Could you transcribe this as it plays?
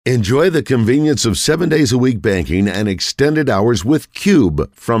Enjoy the convenience of 7 days a week banking and extended hours with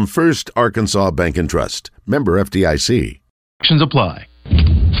Cube from First Arkansas Bank and Trust. Member FDIC. Actions apply.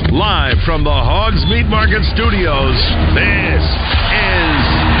 Live from the Hogs Meat Market Studios, this is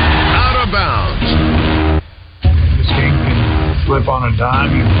Out of Bounds. This game can flip on a dime.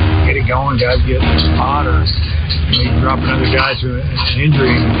 You get it going, guys get a spot, or you drop another guy to an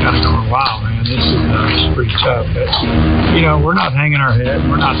injury and kind of going, wow, man, this is pretty tough. But, we're not hanging our head.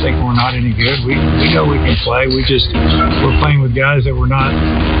 We're not thinking we're not any good. We know we can play. We're playing with guys that we're not,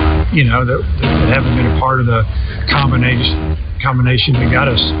 that haven't been a part of the combination that got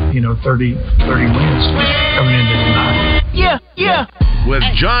us, 30 wins coming into tonight. Yeah. With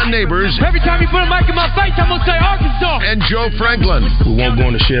John Neighbors. Every time you put a mic in my face, I'm going to say Arkansas. And Joe Franklin. We won't go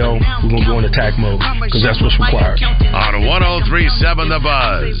in the shell. We're going to go in attack mode because that's what's required. On 103.7 The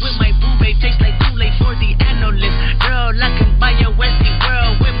Buzz. With my boo-babe, tastes like Kool-Aid for the analyst. Girl, I can buy a Westie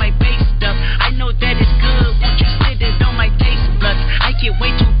world with my base stuff. I know that it's good. Won't you sit it on my taste buds? I get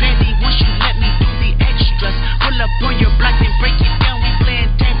way too petty once you let me do the extras. Pull up on your block and break it down. We playing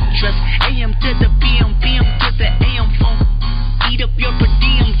Tetris. AM to the PM, PM to the AM phone. Eat up your per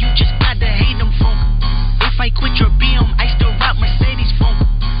diem, you just gotta hate them funk. If I quit your BM, I still rock Mercedes funk.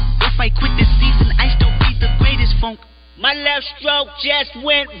 If I quit this season, I still be the greatest funk. My left stroke just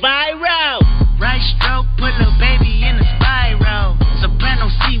went viral. Right stroke put a baby in a spiral. Soprano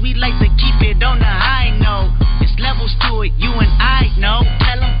C, we like to keep it on the high note. It's levels to it, you and I know.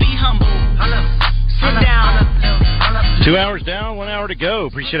 Tell them be humble. Sit down. 2 hours down, 1 hour to go.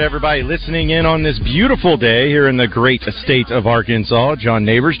 Appreciate everybody listening in on this beautiful day here in the great state of Arkansas. John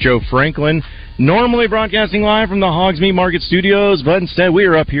Neighbors, Joe Franklin, normally broadcasting live from the Hogs Meat Market Studios, but instead we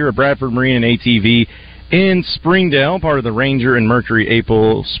are up here at Bradford Marine and ATV in Springdale, part of the Ranger and Mercury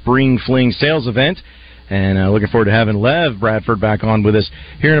April Spring Fling sales event. And looking forward to having Lev Bradford back on with us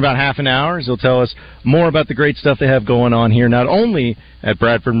here in about half an hour. He'll tell us more about the great stuff they have going on here, not only at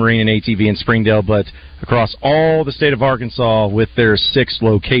Bradford Marine and ATV in Springdale, but across all the state of Arkansas with their 6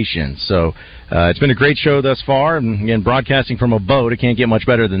 locations. So it's been a great show thus far. And again, broadcasting from a boat, it can't get much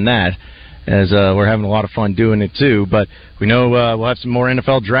better than that, as we're having a lot of fun doing it too. But we know we'll have some more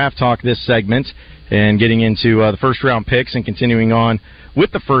NFL draft talk this segment and getting into the first-round picks and continuing on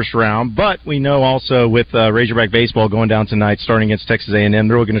with the first round. But we know also with Razorback baseball going down tonight, starting against Texas A&M,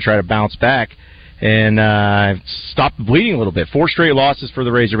 they're going to try to bounce back and stop the bleeding a little bit. 4 straight losses for the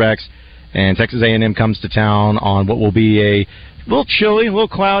Razorbacks, and Texas A&M comes to town on what will be a little chilly, a little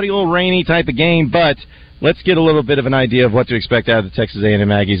cloudy, a little rainy type of game. But let's get a little bit of an idea of what to expect out of the Texas A&M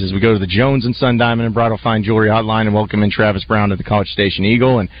Aggies as we go to the Jones & Son Diamond and Bridal Fine Jewelry Hotline and welcome in Travis Brown of the College Station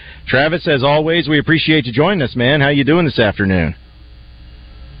Eagle. And Travis, as always, we appreciate you joining us, man. How you doing this afternoon?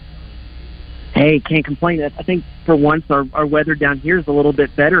 Hey, can't complain. I think for once our weather down here is a little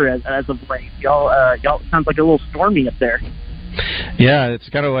bit better as of late. Y'all sounds like a little stormy up there. Yeah, it's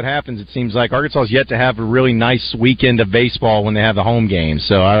kind of what happens. It seems like Arkansas is yet to have a really nice weekend of baseball when they have the home games.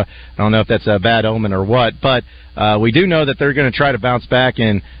 So I don't know if that's a bad omen or what, but we do know that they're going to try to bounce back.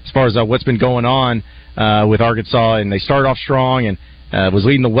 And as far as what's been going on with Arkansas, and they started off strong and was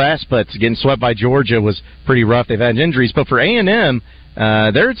leading the West, but getting swept by Georgia was pretty rough. They've had injuries, but for A&M,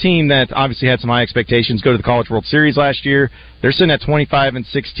 they're a team that obviously had some high expectations. Go to the College World Series last year. They're sitting at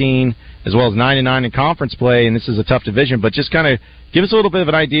 25-16, as well as 9-9 in conference play, and this is a tough division. But just kind of give us a little bit of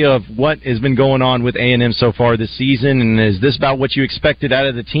an idea of what has been going on with A&M so far this season, and is this about what you expected out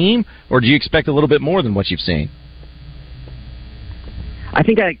of the team, or do you expect a little bit more than what you've seen? I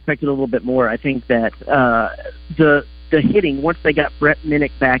think I expected a little bit more. I think that the hitting, once they got Brett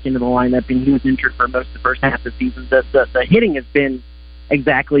Minnick back into the lineup, and he was injured for most of the first half of the season, the hitting has been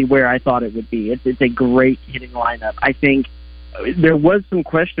exactly where I thought it would be. It's a great hitting lineup. I think there was some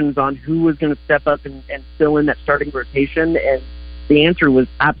questions on who was going to step up and fill in that starting rotation, and the answer was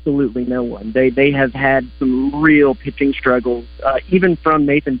absolutely no one. They have had some real pitching struggles, even from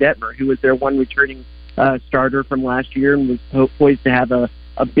Nathan Detmer, who was their one returning starter from last year and was poised to have a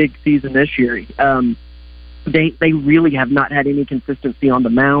big season this year. They really have not had any consistency on the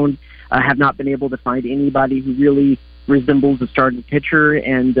mound, have not been able to find anybody who really resembles a starting pitcher,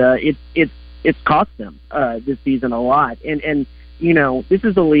 and it's cost them this season a lot. And this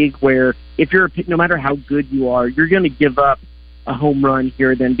is a league where if you're no matter how good you are, you're going to give up a home run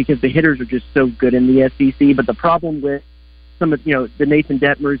here or then because the hitters are just so good in the SEC. But the problem with some of the Nathan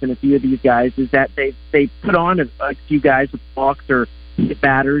Detmers and a few of these guys is that they put on a few guys with walks or hit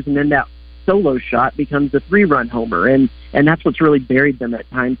batters, and then that solo shot becomes a 3-run homer, and that's what's really buried them at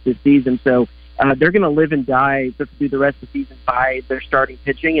times this season. So they're going to live and die through the rest of the season by their starting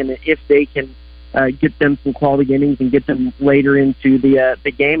pitching, and if they can get them some quality innings and get them later into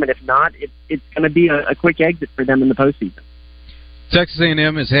the game. And if not, it's going to be a quick exit for them in the postseason. Texas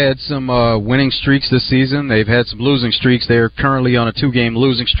A&M has had some winning streaks this season. They've had some losing streaks. They're currently on a 2-game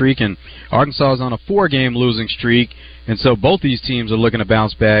losing streak, and Arkansas is on a 4-game losing streak. And so both these teams are looking to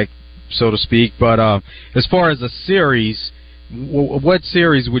bounce back, so to speak. But as far as a series, what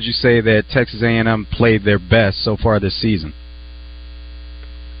series would you say that Texas A&M played their best so far this season?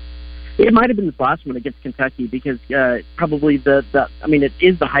 It might have been this last one against Kentucky because probably it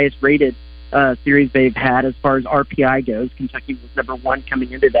is the highest rated series they've had as far as RPI goes. Kentucky was number 1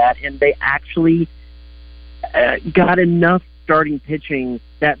 coming into that, and they actually got enough starting pitching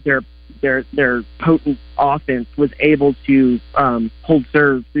that their potent offense was able to hold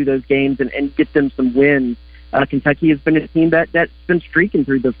serve through those games and get them some wins. Kentucky has been a team that's been streaking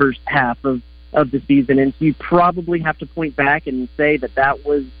through the first half of the season, and you probably have to point back and say that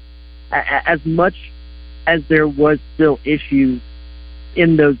was as much as there was still issues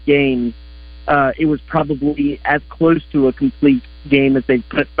in those games. It was probably as close to a complete game as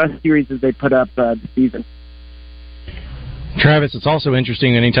series as they put up this season. Travis, it's also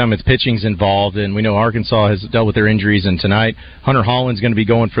interesting anytime it's pitching's involved, and we know Arkansas has dealt with their injuries, and tonight Hunter Holland's going to be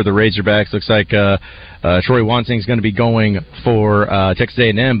going for the Razorbacks. Looks like Troy Wansing's going to be going for Texas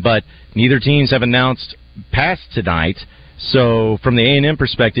A&M, but neither teams have announced past tonight. So from the A&M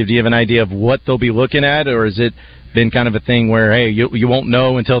perspective, do you have an idea of what they'll be looking at, or has it been kind of a thing where, hey, you won't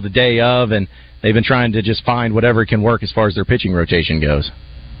know until the day of, and they've been trying to just find whatever can work as far as their pitching rotation goes?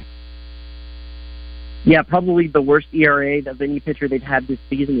 Yeah, probably the worst ERA of any pitcher they've had this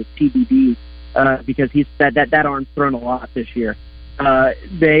season is TBD because that arm's thrown a lot this year.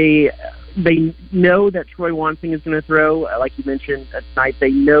 They know that Troy Wansing is going to throw, like you mentioned tonight.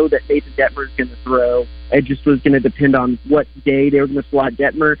 They know that Nathan Detmer is going to throw. It just was going to depend on what day they were going to slot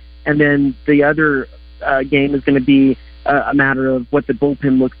Detmer, and then the other game is going to be a matter of what the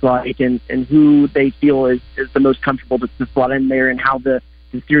bullpen looks like and who they feel is the most comfortable to slot in there and how the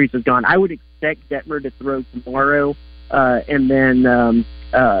series has gone. I would expect Detmer to throw tomorrow, and then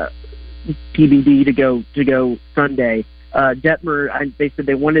TBD to go Sunday. Detmer, they said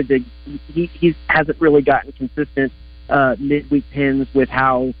they wanted to. He hasn't really gotten consistent midweek pins with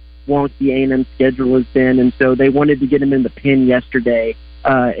how wonky A&M schedule has been, and so they wanted to get him in the pin yesterday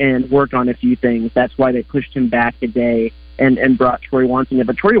and work on a few things. That's why they pushed him back a day and brought Troy Wansing in.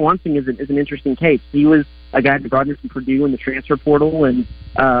 But Troy Wansing is an interesting case. He was a guy that brought him from Purdue in the transfer portal and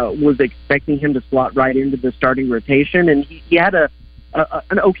was expecting him to slot right into the starting rotation, and he had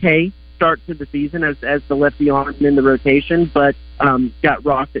an okay start to the season as the lefty arm in the rotation, but got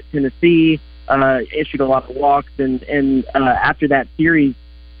rocked at Tennessee, issued a lot of walks, and after that series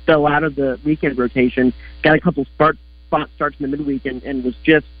fell out of the weekend rotation, got a couple spot starts in the midweek and was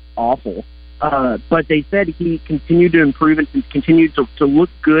just awful. But they said he continued to improve and continued to look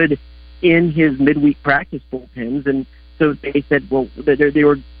good in his midweek practice bullpens, and so they said, well, they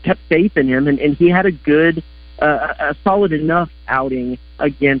were kept faith in him, and he had a good, a solid enough outing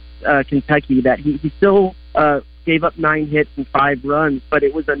against Kentucky that he still gave up 9 hits and 5 runs, but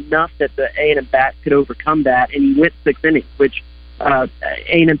it was enough that the A&M bat could overcome that, and he went 6 innings, which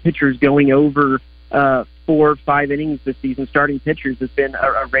A&M pitchers going over 4 or 5 innings this season, starting pitchers, has been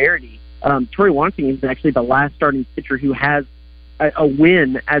a rarity. Troy Wansing is actually the last starting pitcher who has a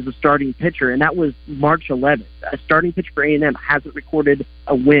win as a starting pitcher, and that was March 11th. A starting pitcher for A&M hasn't recorded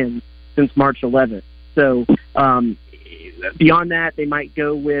a win since March 11th. So beyond that, they might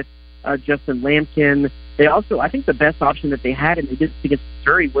go with Justin Lampkin. They also, I think the best option that they had, and they did against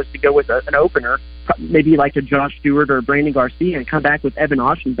Missouri, was to go with an opener, maybe like a Josh Stewart or Brandon Garcia, and come back with Evan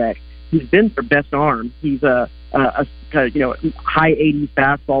Oschenbeck, who's been their best arm. He's a high 80s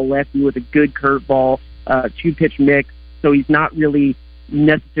fastball lefty with a good curveball, 2-pitch mix. So he's not really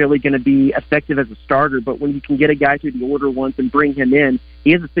necessarily going to be effective as a starter, but when you can get a guy through the order once and bring him in,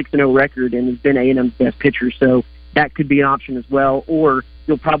 he has a 6-0 record and has been A&M's best pitcher, so that could be an option as well. Or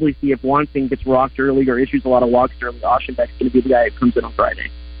you'll probably see if Wansing gets rocked early or issues a lot of walks early, Oschenbeck's going to be the guy that comes in on Friday.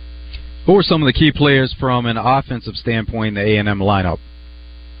 Who are some of the key players from an offensive standpoint in the A&M lineup?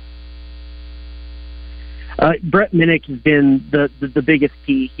 Brett Minnick has been the biggest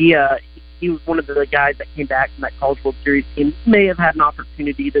key. He was one of the guys that came back from that College World Series team. May have had an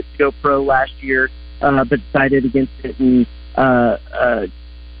opportunity to go pro last year, but decided against it and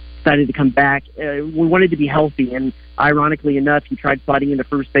decided to come back. We wanted to be healthy, and ironically enough, he tried sliding into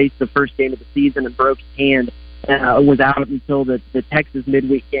first base the first game of the season and broke his hand. Was out until the Texas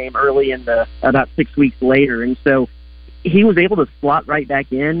midweek game early in about 6 weeks later, and so he was able to slot right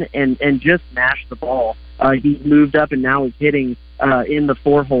back in and just mash the ball. He moved up and now is hitting in the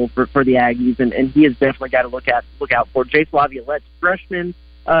 4-hole for the Aggies, and he has definitely got to look out for. Jace Laviolette's freshman,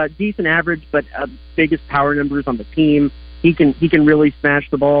 decent average, but biggest power numbers on the team. He can really smash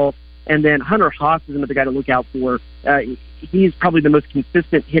the ball. And then Hunter Haas is another guy to look out for. He's probably the most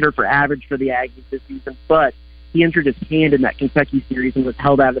consistent hitter for average for the Aggies this season, but he injured his hand in that Kentucky series and was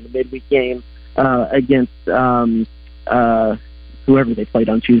held out of the midweek game against whoever they played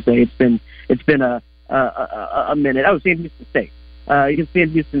on Tuesday. It's been a minute. Oh, Sam Houston State. Against Sam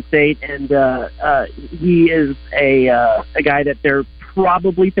Houston State, and he is a guy that they're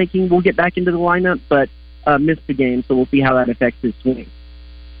probably thinking will get back into the lineup, but missed the game, so we'll see how that affects his swing.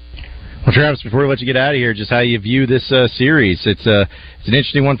 Well, Travis, before we let you get out of here, just how you view this series. It's an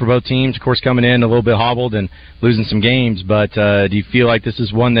interesting one for both teams, of course, coming in a little bit hobbled and losing some games, but do you feel like this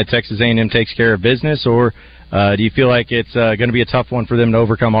is one that Texas A&M takes care of business, or do you feel like it's going to be a tough one for them to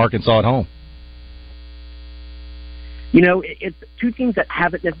overcome Arkansas at home? You know, it's two teams that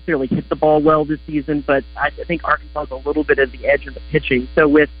haven't necessarily hit the ball well this season, but I think Arkansas is a little bit of the edge in the pitching. So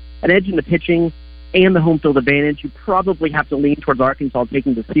with an edge in the pitching and the home field advantage, you probably have to lean towards Arkansas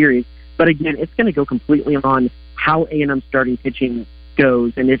taking the series. But again, it's going to go completely on how A&M starting pitching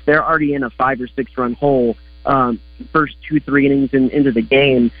goes. And if they're already in a 5 or 6 run hole first 2-3 innings into the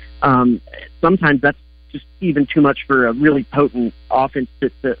game, sometimes that's just even too much for a really potent offense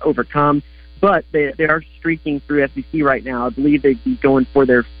to overcome. But they are streaking through SEC right now. I believe they'd be going for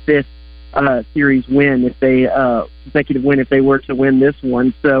their 5th series win consecutive win if they were to win this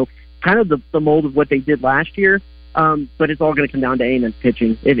one. So kind of the mold of what they did last year. But it's all going to come down to A&M's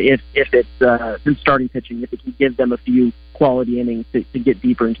pitching. If it's the starting pitching, if it can give them a few quality innings to get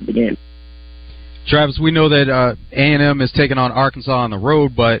deeper into the game. Travis, we know that A&M is taking on Arkansas on the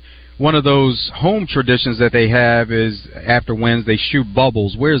road, but one of those home traditions that they have is after wins they shoot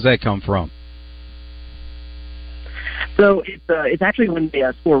bubbles. Where does that come from? So it's actually when they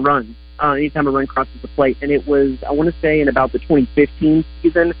score runs. Anytime a run crosses the plate, and it was, I want to say, in about the 2015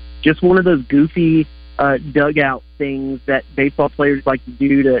 season, just one of those goofy dugout things that baseball players like to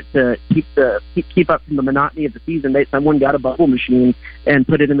do to keep up from the monotony of the season. Someone got a bubble machine and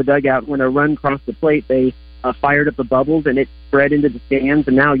put it in the dugout. When a run crossed the plate, they fired up the bubbles and it spread into the stands.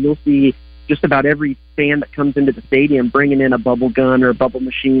 And now you'll see just about every fan that comes into the stadium bringing in a bubble gun or a bubble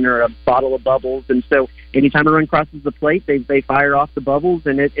machine or a bottle of bubbles. And so anytime a run crosses the plate, they fire off the bubbles,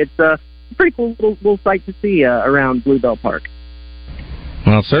 and it's a pretty cool little sight to see around Bluebell Park.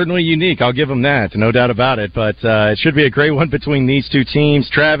 Well, certainly unique. I'll give them that, no doubt about it. But it should be a great one between these two teams.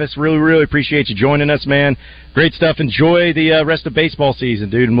 Travis, really, really appreciate you joining us, man. Great stuff. Enjoy the rest of baseball season,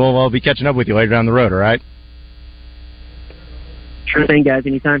 dude, and we'll be catching up with you later down the road, all right? Sure thing, guys.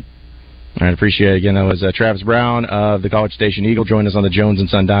 Anytime. All right, appreciate it. Again, that was Travis Brown of the College Station Eagle. Joined us on the Jones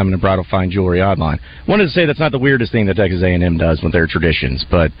 & Son Diamond and Bridal Fine Jewelry Hotline. Wanted to say that's not the weirdest thing that Texas A&M does with their traditions,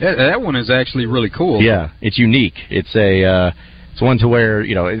 but that one is actually really cool. Yeah, it's unique. It's it's one to where,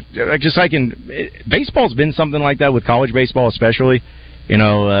 baseball's been something like that with college baseball, especially.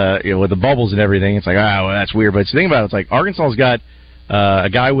 With the bubbles and everything. It's like, well, that's weird. But think about it. It's like Arkansas's got a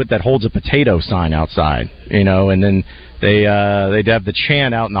guy that holds a potato sign outside, and then they'd have the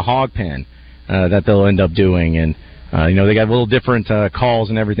chant out in the hog pen that they'll end up doing, and they got little different calls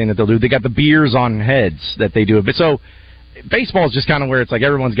and everything that they'll do. They got the beers on heads that they do. But so baseball is just kind of where it's like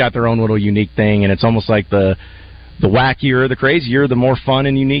everyone's got their own little unique thing, and it's almost like the wackier, the crazier, the more fun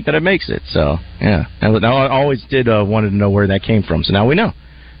and unique that it makes it. So yeah, I always did wanted to know where that came from. So now we know.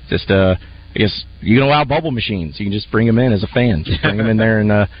 Just I guess you can allow bubble machines. You can just bring them in as a fan. Just bring them in there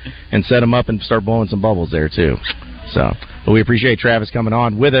and set them up and start blowing some bubbles there too. So, but we appreciate Travis coming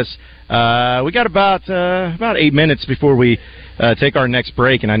on with us. We got about 8 minutes before we take our next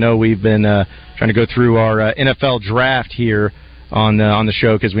break, and I know we've been trying to go through our NFL draft here on the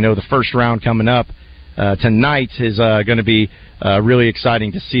show because we know the first round coming up tonight is going to be really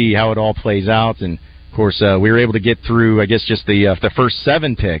exciting to see how it all plays out. And of course, we were able to get through, I guess, just the first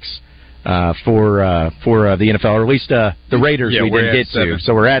 7 picks for the NFL, or at least the Raiders we didn't get 7.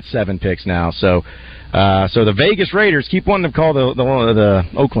 So we're at 7 picks now. So the Vegas Raiders, keep wanting to call the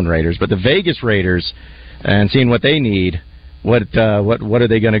Oakland Raiders, but the Vegas Raiders, and seeing what they need, what are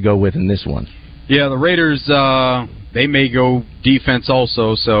they going to go with in this one? Yeah, the Raiders, they may go defense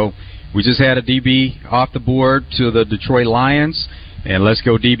also. So we just had a DB off the board to the Detroit Lions, And let's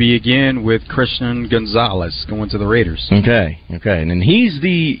go DB again with Christian Gonzalez going to the Raiders. Okay. And then he's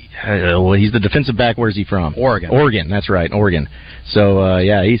the defensive back. Where's he from? Oregon. That's right, Oregon. So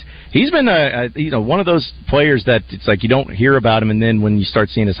he's been one of those players that it's like you don't hear about him, and then when you start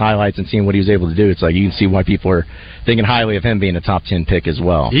seeing his highlights and seeing what he was able to do, it's like you can see why people are thinking highly of him being a top 10 pick as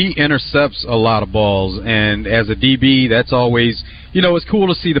well. He intercepts a lot of balls, and as a DB, that's always it's cool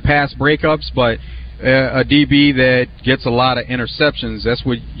to see the pass breakups, but a DB that gets a lot of interceptions, that's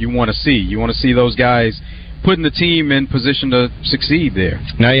what you want to see. You want to see those guys putting the team in position to succeed there.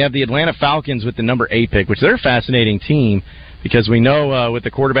 Now you have the Atlanta Falcons with the number 8 pick, which they're a fascinating team because we know with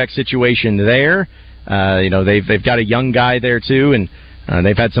the quarterback situation there, they've got a young guy there too, and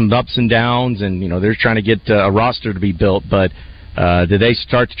they've had some ups and downs, and they're trying to get a roster to be built. But do they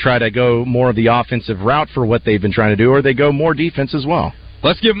start to try to go more of the offensive route for what they've been trying to do, or they go more defense as well?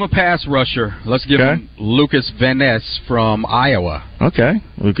 Let's give him a pass rusher. Let's give him Lucas Van Ness from Iowa. Okay,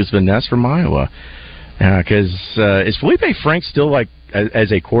 Lucas Van Ness from Iowa. Because is Felipe Franks still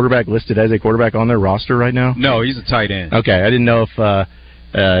as a quarterback listed as a quarterback on their roster right now? No, he's a tight end. Okay, I didn't know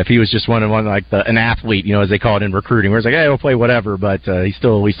if he was just one like an athlete, as they call it in recruiting, where it's like, hey, he'll play whatever, but he's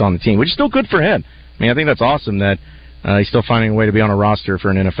still at least on the team, which is still good for him. I mean, I think that's awesome that he's still finding a way to be on a roster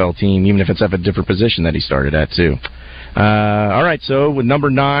for an NFL team, even if it's at a different position that he started at too. All right, so with number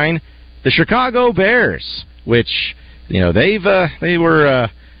 9, the Chicago Bears, which they were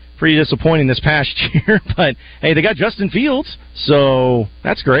pretty disappointing this past year, but hey, they got Justin Fields, so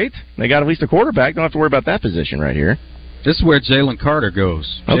that's great. They got at least a quarterback. Don't have to worry about that position right here. This is where Jalen Carter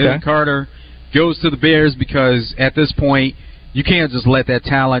goes. Okay. Jalen Carter goes to the Bears because at this point you can't just let that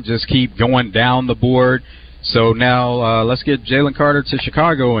talent just keep going down the board. So now let's get Jalen Carter to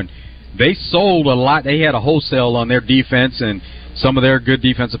Chicago, and they sold a lot. They had a wholesale on their defense, and some of their good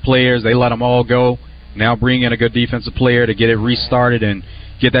defensive players, they let them all go. Now bring in a good defensive player to get it restarted and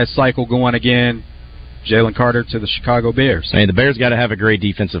get that cycle going again. Jalen Carter to the Chicago Bears. I mean, the Bears got to have a great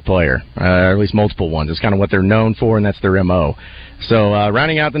defensive player, or at least multiple ones. It's kind of what they're known for, and that's their MO. So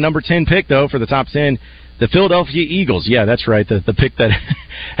rounding out the number 10 pick, though, for the top 10, the Philadelphia Eagles. Yeah, that's right, the pick that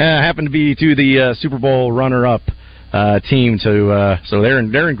happened to be to the Super Bowl runner-up team. So they're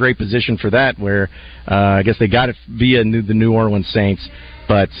in great position for that, where I guess they got it via the New Orleans Saints.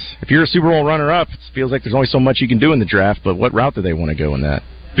 But if you're a Super Bowl runner-up, it feels like there's only so much you can do in the draft, but what route do they want to go in that?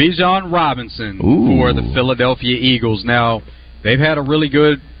 Bijan Robinson for the Philadelphia Eagles. Now, they've had a really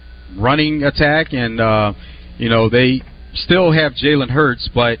good running attack, and they still have Jalen Hurts,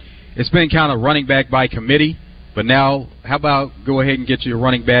 but it's been kind of running back by committee. But now, how about go ahead and get you a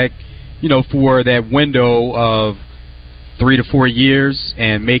running back, for that window of 3 to 4 years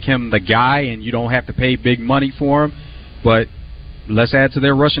and make him the guy, and you don't have to pay big money for him. But let's add to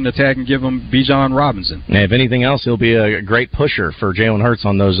their rushing attack and give him Bijan Robinson. And if anything else, he'll be a great pusher for Jalen Hurts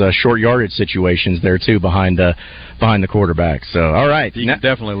on those short yardage situations there too, behind the quarterback. So, all right, he can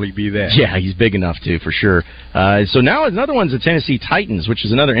definitely be that. Yeah, he's big enough to, for sure. So now another one's the Tennessee Titans, which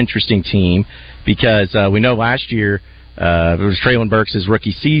is another interesting team because we know last year it was Traylon Burks'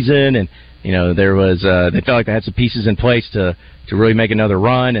 rookie season, and there was they felt like they had some pieces in place to really make another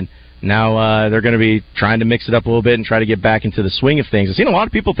run, and now they're going to be trying to mix it up a little bit and try to get back into the swing of things. I've seen a lot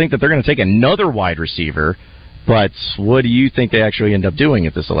of people think that they're going to take another wide receiver, but what do you think they actually end up doing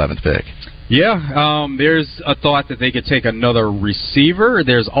at this 11th pick? Yeah, there's a thought that they could take another receiver.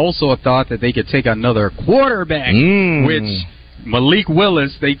 There's also a thought that they could take another quarterback, which Malik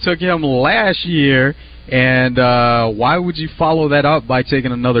Willis, they took him last year, and why would you follow that up by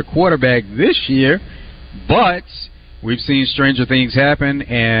taking another quarterback this year? But we've seen stranger things happen,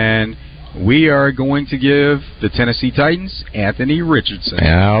 and we are going to give the Tennessee Titans Anthony Richardson.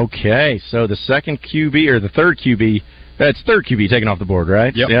 Okay, so the second QB, or the third QB, that's third QB taken off the board,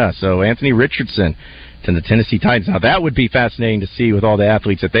 right? Yep. Yeah, so Anthony Richardson to the Tennessee Titans. Now, that would be fascinating to see with all the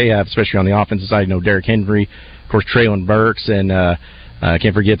athletes that they have, especially on the offensive side. Derrick Henry, of course, Traylon Burks, and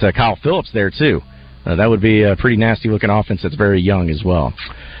can't forget Kyle Phillips there, too. That would be a pretty nasty-looking offense that's very young as well.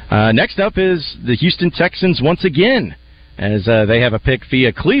 Next up is the Houston Texans once again, as they have a pick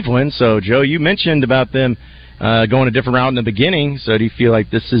via Cleveland. So, Joe, you mentioned about them going a different route in the beginning. So do you feel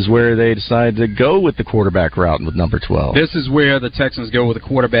like this is where they decide to go with the quarterback route with number 12? This is where the Texans go with the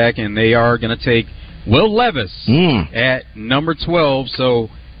quarterback, and they are going to take Will Levis at number 12. So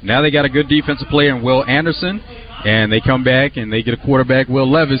now they got a good defensive player in Will Anderson, and they come back and they get a quarterback, Will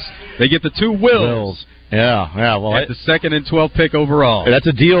Levis. They get the two Wills. Yeah. Well, at the 2nd and 12th pick overall. That's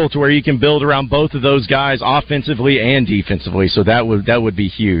a deal to where you can build around both of those guys offensively and defensively. So that would be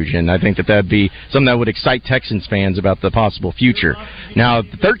huge, and I think that'd be something that would excite Texans fans about the possible future. Now,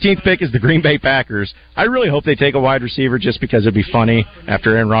 the 13th pick is the Green Bay Packers. I really hope they take a wide receiver just because it'd be funny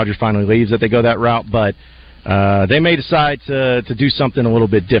after Aaron Rodgers finally leaves that they go that route, but they may decide to do something a little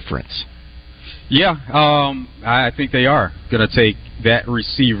bit different. Yeah, I think they are going to take that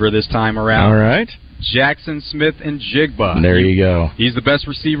receiver this time around. All right. Jackson Smith-Njigba. There you go. He's the best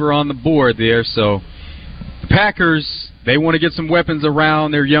receiver on the board there, so the Packers, they want to get some weapons around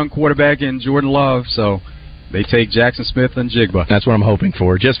their young quarterback in Jordan Love, so they take Jackson Smith-Njigba. That's what I'm hoping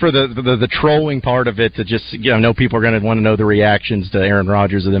for. Just for the trolling part of it, to just know people are going to want to know the reactions to Aaron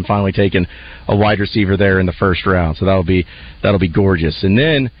Rodgers and then finally taking a wide receiver there in the first round. So that'll be gorgeous. And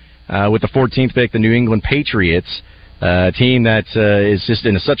then with the 14th pick, the New England Patriots, a team that is just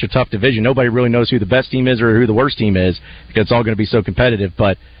in such a tough division. Nobody really knows who the best team is or who the worst team is because it's all going to be so competitive.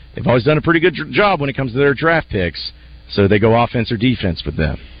 But they've always done a pretty good job when it comes to their draft picks. So they go offense or defense with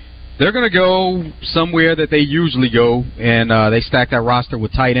them. They're going to go somewhere that they usually go, and they stack that roster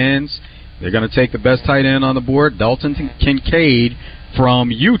with tight ends. They're going to take the best tight end on the board, Dalton Kincaid from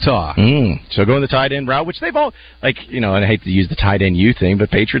Utah. So going the tight end route, which they've all, and I hate to use the tight end you thing,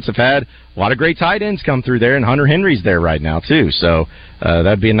 but Patriots have had a lot of great tight ends come through there, and Hunter Henry's there right now, too. So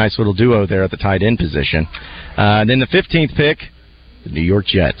that'd be a nice little duo there at the tight end position. And then the 15th pick, the New York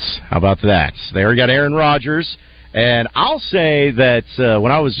Jets. How about that? They already got Aaron Rodgers. And I'll say that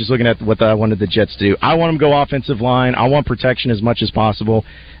when I was just looking at what I wanted the Jets to do, I want them to go offensive line. I want protection as much as possible.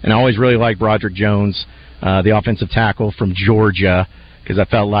 And I always really liked Broderick Jones, the offensive tackle from Georgia, because I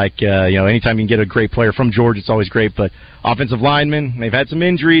felt like, anytime you can get a great player from Georgia, it's always great. But offensive linemen, they've had some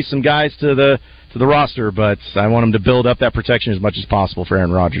injuries, some guys to the roster, but I want them to build up that protection as much as possible for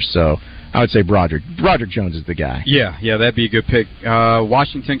Aaron Rodgers. So I would say Broderick Jones is the guy. Yeah, that'd be a good pick.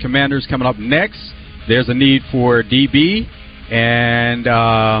 Washington Commanders coming up next. There's a need for DB, and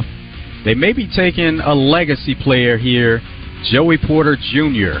they may be taking a legacy player here, Joey Porter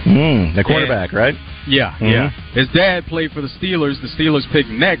Jr. The quarterback, right? Yeah. His dad played for the Steelers. The Steelers pick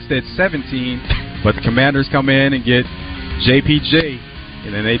next at 17, but the Commanders come in and get JPJ,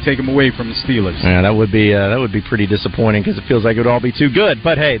 and then they take him away from the Steelers. Yeah, that would be pretty disappointing because it feels like it would all be too good.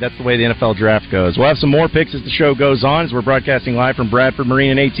 But hey, that's the way the NFL draft goes. We'll have some more picks as the show goes on, as we're broadcasting live from Bradford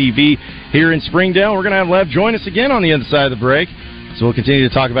Marine and ATV here in Springdale. We're going to have Lev join us again on the other side of the break. So we'll continue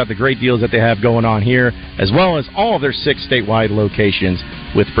to talk about the great deals that they have going on here, as well as all of their 6 statewide locations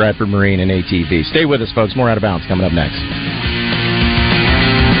with Bradford Marine and ATV. Stay with us, folks. More Out of Bounds coming up next.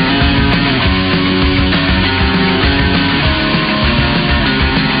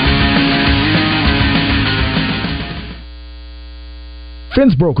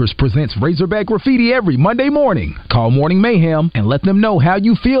 Fence Brokers presents Razorback Graffiti every Monday morning. Call Morning Mayhem and let them know how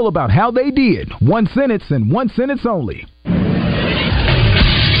you feel about how they did. One sentence and one sentence only.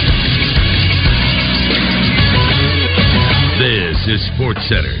 This is Sports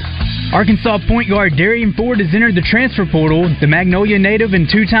Center. Arkansas point guard Darian Ford has entered the transfer portal. The Magnolia native and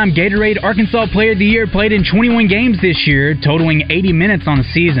 2-time Gatorade Arkansas Player of the Year played in 21 games this year, totaling 80 minutes on the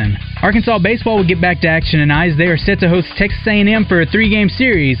season. Arkansas baseball will get back to action tonight as they are set to host Texas A&M for a 3-game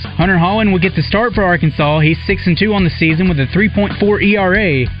series. Hunter Holland will get the start for Arkansas. He's 6-2 on the season with a 3.4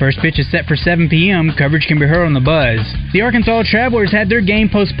 ERA. First pitch is set for 7 p.m. Coverage can be heard on the Buzz. The Arkansas Travelers had their game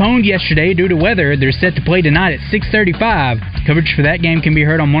postponed yesterday due to weather. They're set to play tonight at 6:35. Coverage for that game can be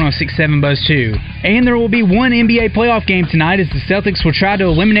heard on 106.7 Buzz 2. And there will be one NBA playoff game tonight as the Celtics will try to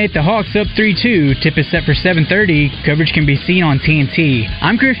eliminate the Hawks up 3-2. Tip is set for 7:30. Coverage can be seen on TNT.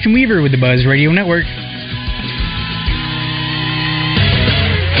 I'm Christian Weaver with the Buzz Radio Network.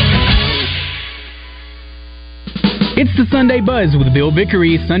 It's the Sunday Buzz with Bill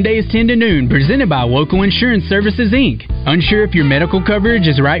Vickery, Sundays 10 to noon, presented by Local Insurance Services, Inc. Unsure if your medical coverage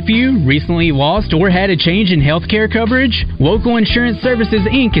is right for you, recently lost, or had a change in healthcare coverage? Local Insurance Services,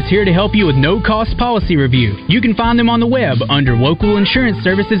 Inc. is here to help you with no-cost policy review. You can find them on the web under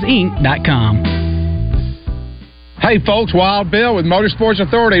localinsuranceservicesinc.com. Hey folks, Wild Bill with Motorsports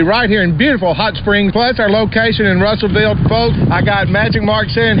Authority right here in beautiful Hot Springs. Plus our location in Russellville. Folks, I got Magic Mark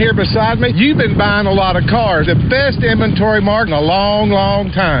sitting here beside me. You've been buying a lot of cars. The best inventory mark in a long,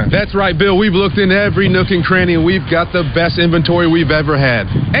 long time. That's right, Bill. We've looked in every nook and cranny and we've got the best inventory we've ever had.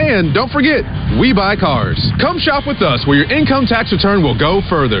 And don't forget, we buy cars. Come shop with us where your income tax return will go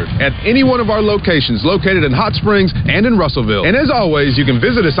further at any one of our locations located in Hot Springs and in Russellville. And as always, you can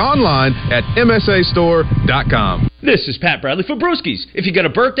visit us online at msastore.com. This is Pat Bradley for Brewskis. If you got a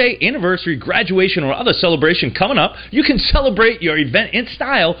birthday, anniversary, graduation, or other celebration coming up, you can celebrate your event in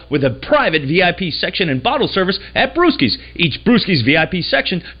style with a private VIP section and bottle service at Brewskis. Each Brewskis VIP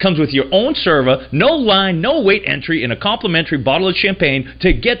section comes with your own server, no line, no wait entry, and a complimentary bottle of champagne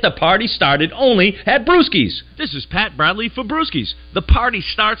to get the party started only at Brewskis. This is Pat Bradley for Brewskis. The party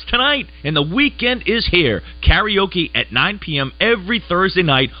starts tonight, and the weekend is here. Karaoke at 9 p.m. every Thursday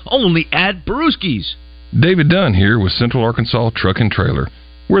night, only at Brewskis. David Dunn here with Central Arkansas Truck and Trailer.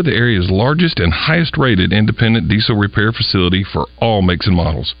 We're the area's largest and highest rated independent diesel repair facility for all makes and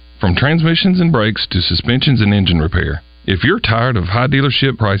models, from transmissions and brakes to suspensions and engine repair. If you're tired of high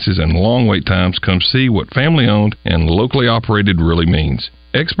dealership prices and long wait times, come see what family owned and locally operated really means.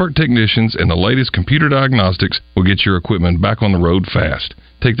 Expert technicians and the latest computer diagnostics will get your equipment back on the road fast.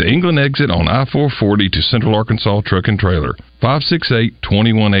 Take the England exit on I-440 to Central Arkansas Truck and Trailer.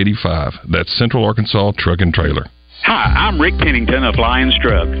 568-2185. That's Central Arkansas Truck and Trailer. Hi, I'm Rick Pennington of Lions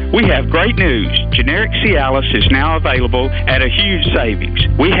Drug. We have great news. Generic Cialis is now available at a huge savings.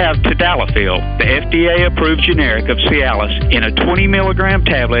 We have Tadalafil, the FDA-approved generic of Cialis, in a 20-milligram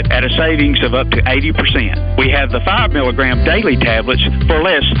tablet at a savings of up to 80%. We have the 5-milligram daily tablets for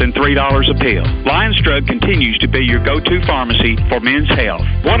less than $3 a pill. Lions Drug continues to be your go-to pharmacy for men's health.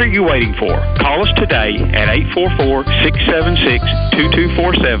 What are you waiting for? Call us today at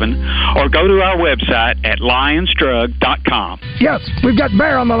 844-676-2247 or go to our website at lionsdrug.com. Yes, we've got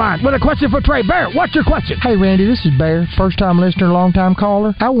Bear on the line with a question for Trey. Bear, what's your question? Hey, Randy, this is Bear, first-time listener, long-time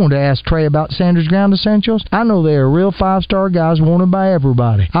caller. I wanted to ask Trey about Sanders Ground Essentials. I know they are real five-star guys wanted by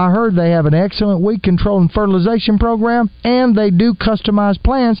everybody. I heard they have an excellent weed control and fertilization program, and they do customized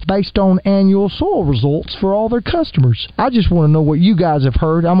plans based on annual soil results for all their customers. I just want to know what you guys have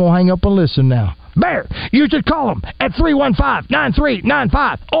heard. I'm going to hang up and listen now. Bear, you should call them at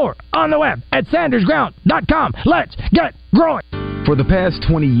 315-9395 or on the web at sandersground.com. Let's get growing. For the past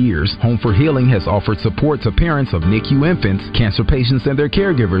 20 years, Home for Healing has offered support to parents of NICU infants, cancer patients and their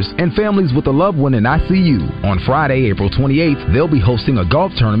caregivers, and families with a loved one in ICU. On Friday, April 28th, they'll be hosting a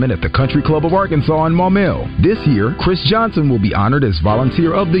golf tournament at the Country Club of Arkansas in Maumelle. This year, Chris Johnson will be honored as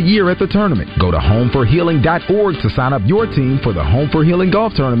Volunteer of the Year at the tournament. Go to homeforhealing.org to sign up your team for the Home for Healing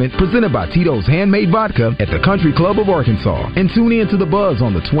Golf Tournament presented by Tito's Handmade Vodka at the Country Club of Arkansas. And tune in to The Buzz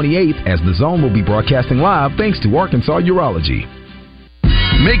on the 28th as The Zone will be broadcasting live thanks to Arkansas Urology.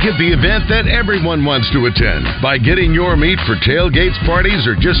 Make it the event that everyone wants to attend by getting your meat for tailgates, parties,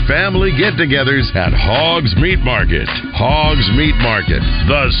 or just family get-togethers at Hogs Meat Market. Hogs Meat Market,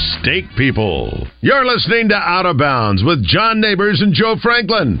 the steak people. You're listening to Out of Bounds with John Neighbors and Joe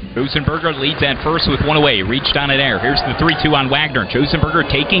Franklin. Josenberger leads at first with one away. Reached on it air. Here's the 3-2 on Wagner. Josenberger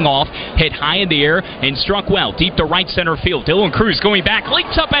taking off, hit high in the air, and struck well. Deep to right center field. Dylan Cruz going back,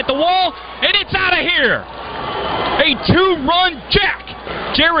 leaps up at the wall, and it's out of here. A two-run jack.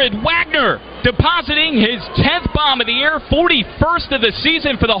 Jared Wagner depositing his 10th bomb of the year, 41st of the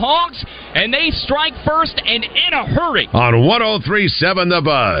season for the Hogs, and they strike first and in a hurry. On 103.7 The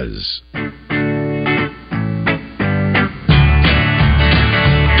Buzz.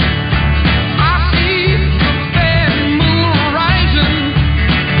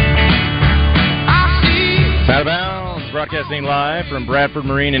 Out of Bounds, broadcasting live from Bradford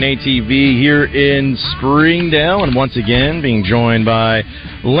Marine and ATV here in Springdale, and once again being joined by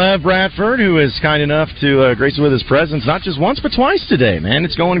Lev Bradford, who is kind enough to grace us with his presence not just once but twice today. Man,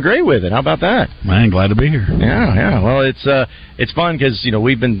 it's going great with it. How about that? Man, glad to be here. Yeah. Well, it's fun because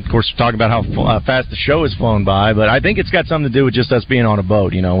we've been, of course, talking about how fast the show has flown by, but I think it's got something to do with just us being on a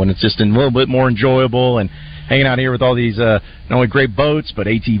boat. When it's just a little bit more enjoyable and hanging out here with all these not only great boats but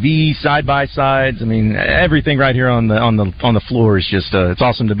ATVs, side by sides. I mean, everything right here on the floor is just it's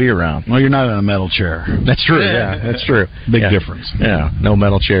awesome to be around. Well, you're not in a metal chair. That's true. Yeah, that's true. Big difference. Yeah, no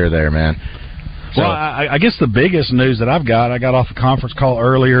metal chair there, man. So, well, I guess the biggest news that I got off a conference call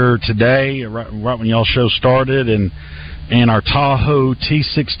earlier today, right when y'all show started, and our Tahoe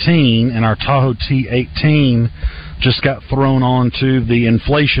T16 and our Tahoe T18 just got thrown onto the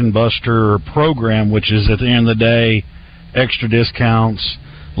Inflation Buster program, which is at the end of the day extra discounts,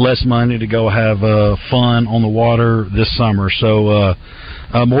 less money to go have fun on the water this summer. So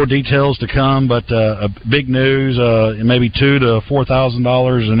more details to come, but big news, maybe $2,000 to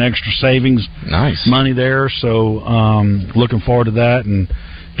 $4,000 in extra savings. Nice money there. So looking forward to that and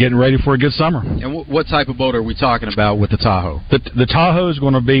getting ready for a good summer. And what type of boat are we talking about with the Tahoe? The Tahoe is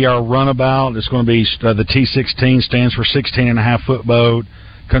going to be our runabout. It's going to be the T16, stands for 16.5-foot boat.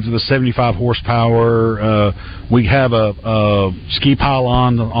 Comes with a 75 horsepower. We have a ski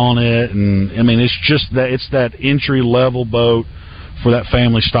pylon on it, and I mean it's that entry level boat for that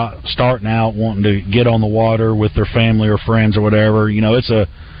family starting out, wanting to get on the water with their family or friends or whatever. It's a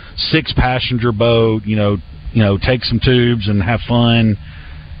 6-passenger boat. Take some tubes and have fun.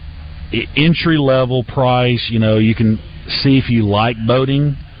 Entry level price. You can see if you like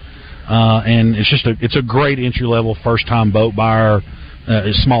boating, and it's a great entry level first time boat buyer.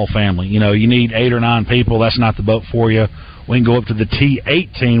 A small family. You need 8 or 9 people. That's not the boat for you. We can go up to the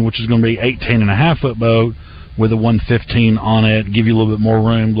T18, which is going to be 18.5-foot boat with a 115 on it. Give you a little bit more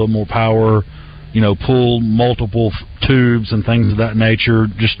room, a little more power. Pull multiple tubes and things of that nature.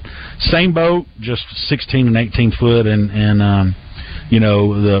 Just same boat, just 16 and 18 foot, and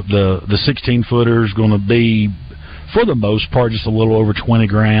the 16 footer is going to be, for the most part, just a little over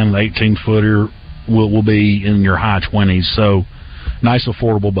 $20,000. The 18 footer will be in your high 20s. So. Nice,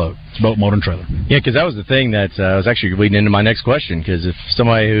 affordable boat. It's boat, motor, and trailer. Yeah, because that was the thing that was actually leading into my next question. Because if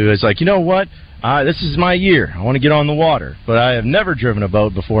somebody who is like, you know what, this is my year, I want to get on the water, but I have never driven a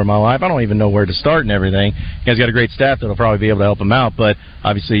boat before in my life. I don't even know where to start and everything. You guys got a great staff that'll probably be able to help them out. But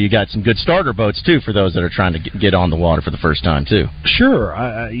obviously, you got some good starter boats too for those that are trying to get on the water for the first time too. Sure,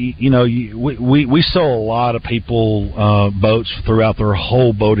 we sell a lot of people boats throughout their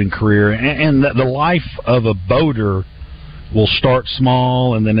whole boating career, and the life of a boater will start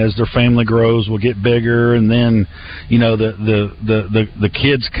small, and then as their family grows, will get bigger, and then the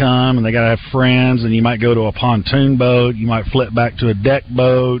kids come and they got to have friends, and you might go to a pontoon boat, you might flip back to a deck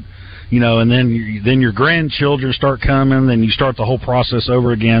boat, and then your grandchildren start coming, then you start the whole process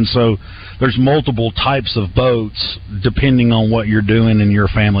over again. So there's multiple types of boats depending on what you're doing in your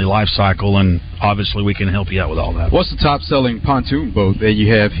family life cycle, and obviously we can help you out with all that. What's the top selling pontoon boat that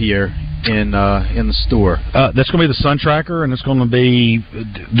you have here in the store? That's going to be the Sun Tracker, and it's going to be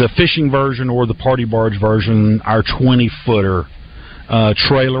the fishing version or the party barge version, our 20-footer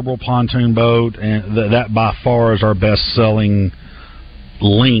trailerable pontoon boat, and that by far is our best selling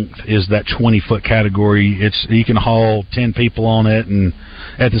length, is that 20-foot category. You can haul 10 people on it, and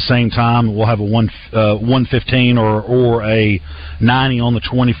at the same time we'll have a 115 or a 90 on the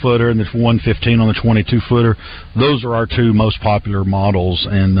 20-footer and the 115 on the 22-footer. Those are our two most popular models,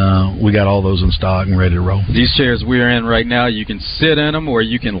 and we got all those in stock and ready to roll. These chairs we're in right now, you can sit in them or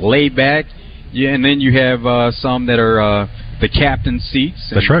you can lay back. Yeah, and then you have some that are the captain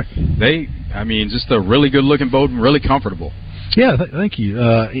seats. That's right. Just a really good-looking boat and really comfortable. Yeah, thank you.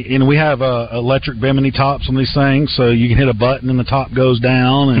 And we have electric bimini tops on these things, so you can hit a button and the top goes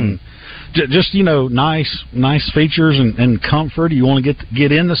down, and just nice features and comfort. You want to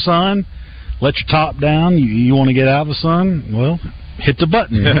get in the sun, let your top down. You want to get out of the sun, well, hit the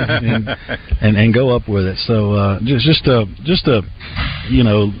button and go up with it. So just a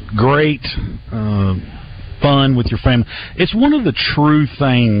great. Fun with your family. It's one of the true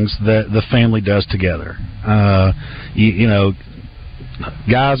things that the family does together.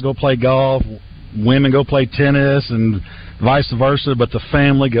 Guys go play golf, women go play tennis, and vice versa, but the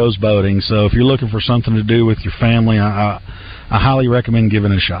family goes boating. So if you're looking for something to do with your family, I highly recommend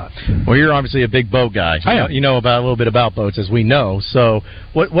giving it a shot. Well, you're obviously a big boat guy. You know about a little bit about boats, as we know. So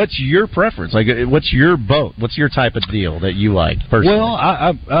what's your preference? Like, what's your boat? What's your type of deal that you like personally?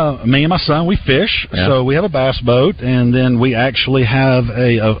 Well, me and my son, we fish. Yeah. So we have a bass boat, and then we actually have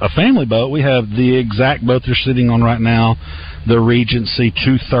a family boat. We have the exact boat they're sitting on right now, the Regency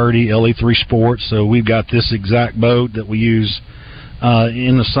 230 LE3 Sport. So we've got this exact boat that we use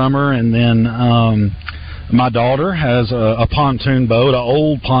in the summer, and then my daughter has a pontoon boat, an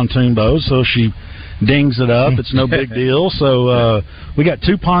old pontoon boat, so she dings it up. It's no big deal. So we got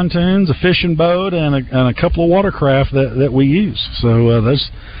 2 pontoons, a fishing boat, and a couple of watercraft that we use. So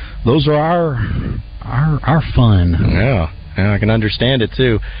those are our fun. Yeah, I can understand it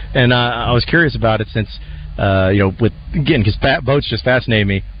too. And I was curious about it since because boats just fascinate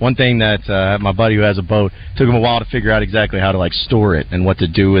me. One thing that my buddy who has a boat, took him a while to figure out exactly how to store it and what to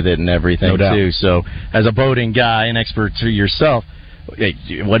do with it and everything too. So as a boating guy, an expert to yourself,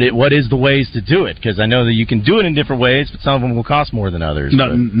 what is the ways to do it? Because I know that you can do it in different ways, but some of them will cost more than others.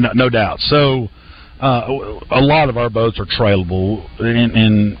 No doubt. So a lot of our boats are trailable,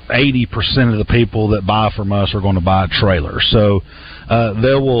 and 80% of the people that buy from us are going to buy a trailer. So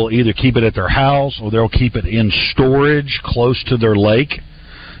they will either keep it at their house or they'll keep it in storage close to their lake,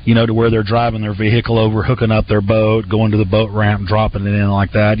 to where they're driving their vehicle over, hooking up their boat, going to the boat ramp, dropping it in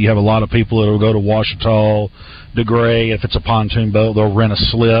like that. You have a lot of people that will go to Ouachita, DeGray. If it's a pontoon boat, they'll rent a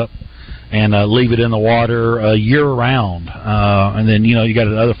slip and leave it in the water year-round. And then, you got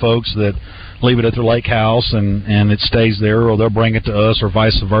other folks that leave it at their lake house, and it stays there, or they'll bring it to us, or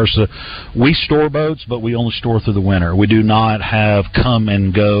vice versa. We store boats, but we only store through the winter. We do not have come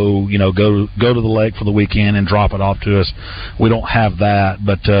and go, go to the lake for the weekend and drop it off to us. We don't have that.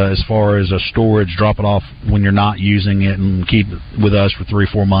 But as far as a storage, drop it off when you're not using it and keep it with us for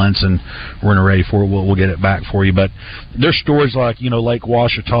 3-4 months, and when we're ready for it, we'll get it back for you. But there's storage like Lake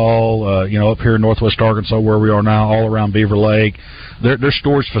Ouachita, up here in northwest Arkansas where we are now, all around Beaver Lake. There's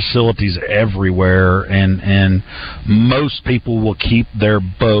storage facilities everywhere, and most people will keep their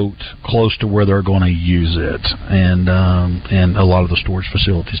boat close to where they're going to use it, and a lot of the storage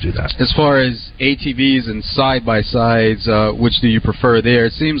facilities do that. As far as ATVs and side-by-sides, which do you prefer there?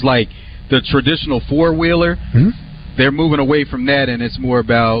 It seems like the traditional four-wheeler, they're moving away from that, and it's more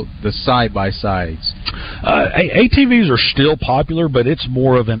about the side-by-sides. ATVs are still popular, but it's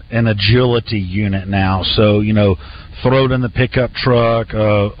more of an agility unit now. So, throw it in the pickup truck.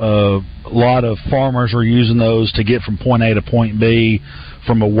 A lot of farmers are using those to get from point A to point B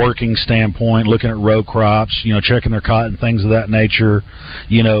from a working standpoint, looking at row crops, checking their cotton, things of that nature.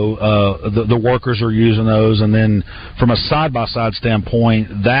 The workers are using those. And then from a side-by-side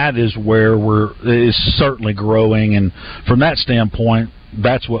standpoint, that is where is certainly growing. And from that standpoint,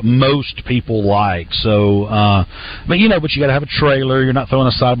 that's what most people like. So, but you got to have a trailer. You're not throwing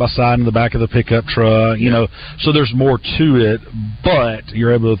a side-by-side in the back of the pickup truck, so there's more to it, but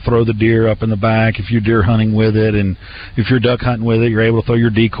you're able to throw the deer up in the back if you're deer hunting with it, and if you're duck hunting with it, you're able to throw your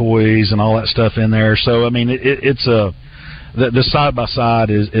decoys and all that stuff in there. So, it's the side-by-side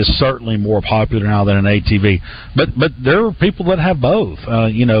is certainly more popular now than an ATV. But there are people that have both.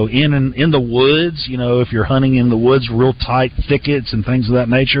 In the woods, if you're hunting in the woods, real tight thickets and things of that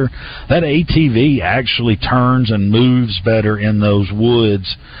nature, that ATV actually turns and moves better in those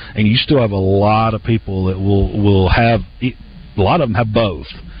woods. And you still have a lot of people that will have, a lot of them have both.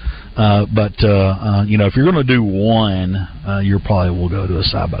 But if you're going to do one, you probably will go to a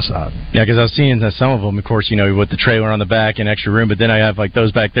side-by-side. Yeah, because I was seeing some of them, of course, with the trailer on the back and extra room, but then I have,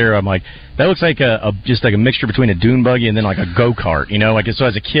 those back there, I'm like, that looks like just like a mixture between a dune buggy and then, like, a go-kart, so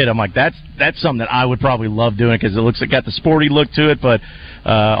as a kid, I'm like, that's something that I would probably love doing, because it looks like got the sporty look to it, but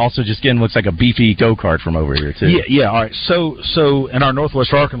also just, again, looks like a beefy go-kart from over here, too. Yeah, all right. So in our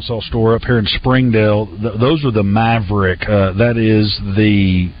Northwest Arkansas store up here in Springdale, those are the Maverick. That is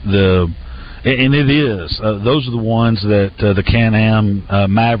and it is. Those are the ones that the Can-Am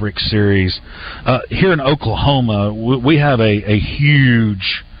Maverick series. Here in Oklahoma, we have a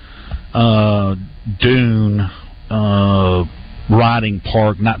huge dune riding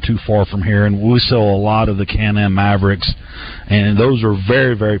park not too far from here, and we sell a lot of the Can-Am Mavericks, and those are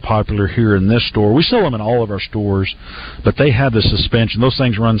very, very popular here in this store. We sell them in all of our stores, but they have the suspension. Those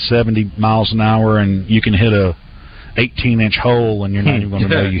things run 70 miles an hour, and you can hit a 18-inch hole, and you're not even going to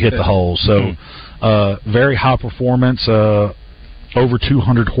know you hit the hole. So very high performance, over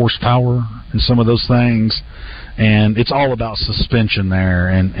 200 horsepower in some of those things, and it's all about suspension there,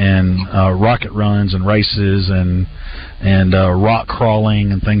 and rocket runs and races and rock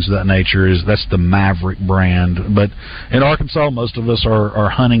crawling and things of that nature. That's the Maverick brand. But in Arkansas, most of us are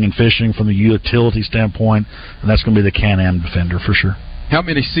hunting and fishing from the utility standpoint, and that's going to be the Can-Am Defender for sure. How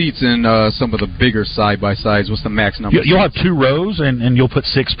many seats in some of the bigger side-by-sides? What's the max number? You'll have 2 rows, and you'll put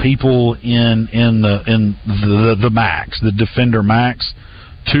 6 people in the Max, the Defender Max.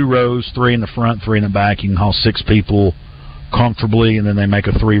 2 rows, 3 in the front, 3 in the back. You can haul 6 people comfortably, and then they make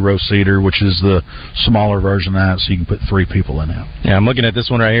a 3-row seater, which is the smaller version of that, so you can put 3 people in it. Yeah, I'm looking at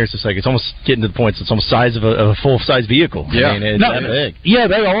this one right here. It's just like it's almost getting to the point. It's almost the size of a full-size vehicle. Yeah, it's that big. Yeah,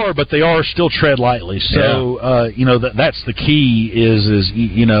 they are, but they are still tread lightly. So that's the key. Is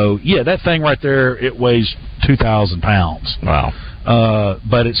that thing right there? It weighs 2,000 pounds. Wow.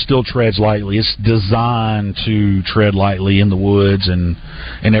 But it still treads lightly. It's designed to tread lightly in the woods and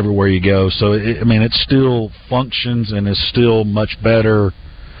everywhere you go. So it still functions and is still much better,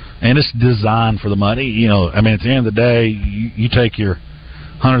 and it's designed for the money. At the end of the day, you take your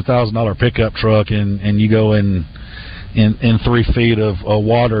 $100,000 pickup truck and you go in 3 feet of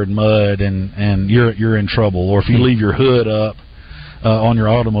water and mud, and you're in trouble. Or if you leave your hood up on your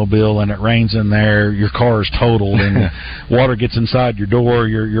automobile and it rains in there, your car is totaled, and water gets inside your door,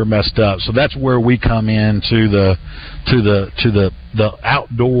 you're messed up. So that's where we come in to the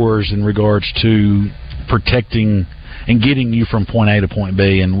outdoors in regards to protecting and getting you from point A to point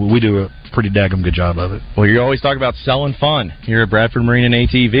B, and we do a pretty daggum good job of it. Well, you always talk about selling fun here at Bradford Marine and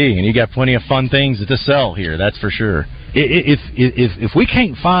ATV, and you got plenty of fun things to sell here, that's for sure. if we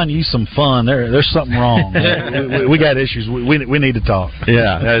can't find you some fun, there's something wrong. we got issues. We need to talk.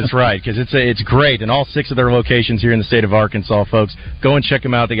 Yeah, that's right, because it's great. And all 6 of their locations here in the state of Arkansas, folks, go and check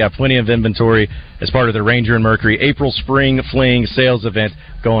them out. They got plenty of inventory as part of the Ranger and Mercury April Spring Fling sales event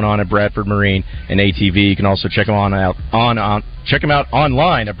going on at Bradford Marine and ATV. You can also check them out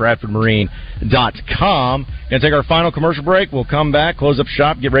online at BradfordMarine.com. Gonna take our final commercial break. We'll come back, close up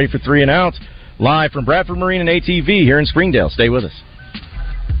shop, get ready for 3 and Outs. Live from Bradford Marine and ATV here in Springdale. Stay with us.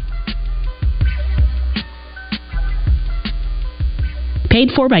 Paid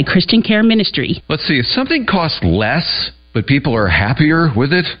for by Christian Care Ministry. Let's see, if something costs less, but people are happier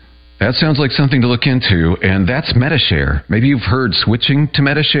with it, that sounds like something to look into, and that's Medi-Share. Maybe you've heard switching to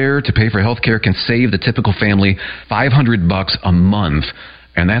Medi-Share to pay for health care can save the typical family $500 a month.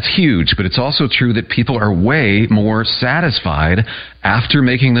 And that's huge, but it's also true that people are way more satisfied after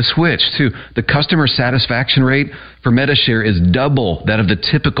making the switch, too. The customer satisfaction rate for Medi-Share is double that of the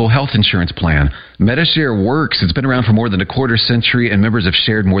typical health insurance plan. Medi-Share works. It's been around for more than a quarter century, and members have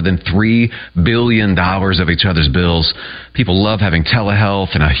shared more than $3 billion of each other's bills. People love having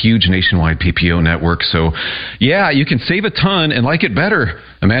telehealth and a huge nationwide PPO network. So, yeah, you can save a ton and like it better.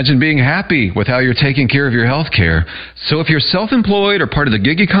 Imagine being happy with how you're taking care of your health care. So if you're self-employed or part of the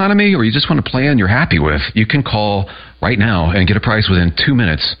gig economy, or you just want a plan you're happy with, you can call right now and get a price within 2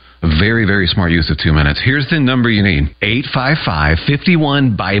 minutes. A very, very smart use of 2 minutes. Here's the number you need.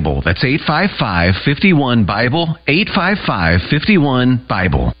 855-51-BIBLE. That's 855-51-BIBLE.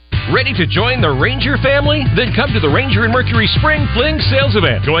 855-51-BIBLE. Ready to join the Ranger family? Then come to the Ranger and Mercury Spring Fling sales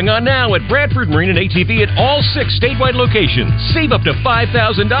event going on now at Bradford Marine and ATV at all 6 statewide locations. Save up to $5,000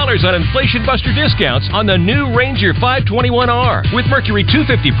 on Inflation Buster discounts on the new Ranger 521R with Mercury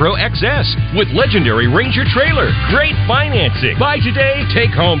 250 Pro XS with legendary Ranger trailer. Great financing. Buy today,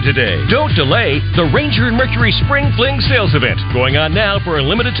 take home today. Don't delay the Ranger and Mercury Spring Fling sales event going on now for a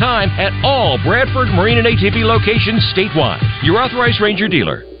limited time at all Bradford Marine and ATV locations statewide. Your authorized Ranger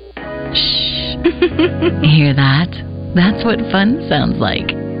dealer. Shh. Hear that? That's what fun sounds like.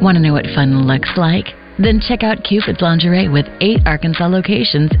 Want to know what fun looks like? Then check out Cupid's Lingerie with 8 Arkansas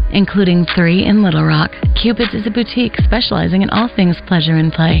locations, including 3 in Little Rock. Cupid's is a boutique specializing in all things pleasure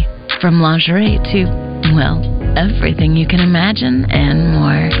and play. From lingerie to, well, everything you can imagine and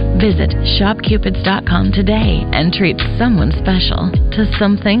more. Visit shopcupids.com today and treat someone special to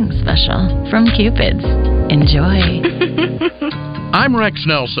something special from Cupid's. Enjoy. I'm Rex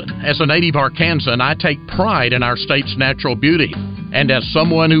Nelson. As a native Arkansan, I take pride in our state's natural beauty. And as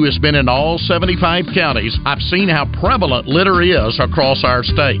someone who has been in all 75 counties, I've seen how prevalent litter is across our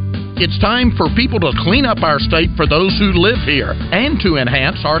state. It's time for people to clean up our state for those who live here and to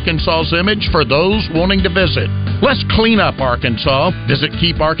enhance Arkansas's image for those wanting to visit. Let's clean up Arkansas. Visit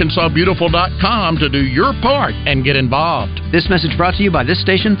KeepArkansasBeautiful.com to do your part and get involved. This message brought to you by this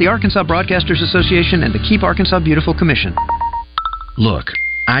station, the Arkansas Broadcasters Association, and the Keep Arkansas Beautiful Commission. Look,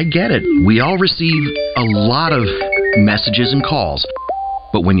 I get it. We all receive a lot of messages and calls.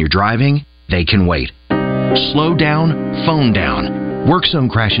 But when you're driving, they can wait. Slow down, phone down. Work zone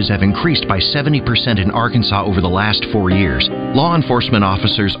crashes have increased by 70% in Arkansas over the last 4 years. Law enforcement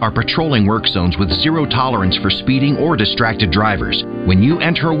officers are patrolling work zones with zero tolerance for speeding or distracted drivers. When you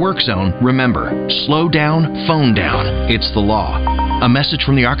enter a work zone, remember, slow down, phone down. It's the law. A message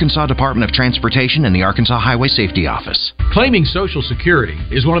from the Arkansas Department of Transportation and the Arkansas Highway Safety Office. Claiming Social Security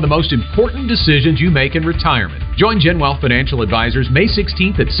is one of the most important decisions you make in retirement. Join GenWealth Financial Advisors May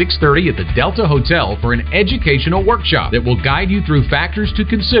 16th at 6:30 at the Delta Hotel for an educational workshop that will guide you through factors to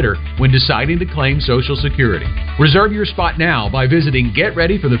consider when deciding to claim Social Security. Reserve your spot now by visiting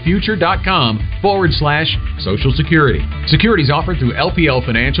getreadyforthefuture.com/Social Security. Securities offered through LPL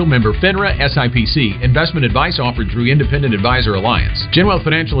Financial, member FINRA, SIPC. Investment advice offered through Independent Advisor Alliance. GenWealth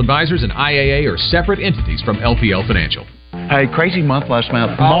Financial Advisors and IAA are separate entities from LPL Financial. Hey, crazy month last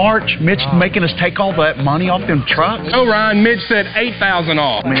month. March, Mitch making us take all that money off them trucks. Oh, Ryan, Mitch said 8,000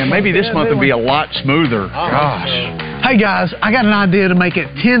 off. Man, maybe this month will be a lot smoother. Gosh. Hey, guys, I got an idea to make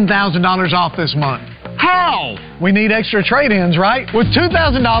it $10,000 off this month. How? We need extra trade-ins, right? With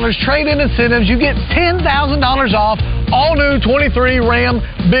 $2,000 trade-in incentives, you get $10,000 off all new 23 Ram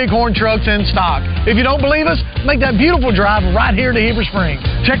Bighorn trucks in stock. If you don't believe us, make that beautiful drive right here to Heber Springs.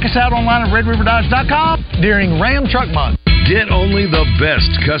 Check us out online at RedRiverDodge.com during Ram Truck Month. Get only the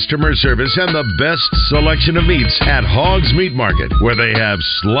best customer service and the best selection of meats at Hogs Meat Market, where they have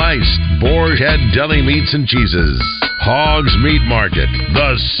sliced boar head deli meats and cheeses. Hogs Meat Market,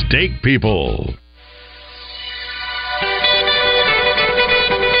 the steak people.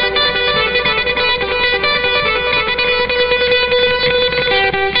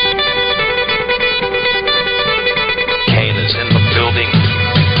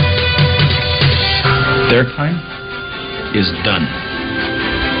 their time is done.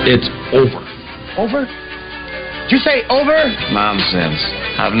 It's over. Over? Did you say over? Nonsense.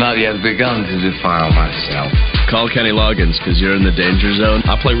 I've not yet begun to defile myself. Call Kenny Loggins, because you're in the danger zone.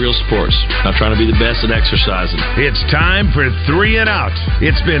 I play real sports. I'm trying to be the best at exercising. It's time for 3 and Out.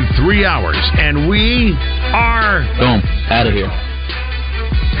 It's been 3 hours, and we are... Boom. Out of here.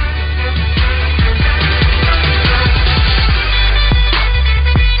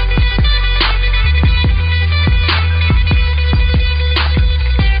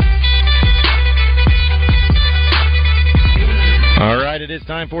 All right, it is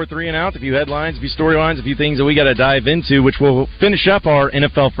time for 3 and Out. A few headlines, a few storylines, a few things that we got to dive into, which will finish up our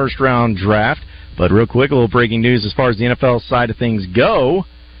NFL first-round draft. But real quick, a little breaking news as far as the NFL side of things go,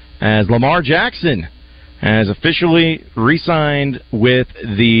 as Lamar Jackson has officially re-signed with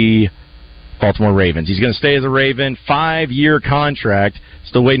the Baltimore Ravens. He's going to stay as a Raven, 5-year contract.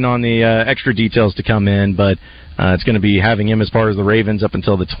 Still waiting on the extra details to come in, but it's going to be having him as part of the Ravens up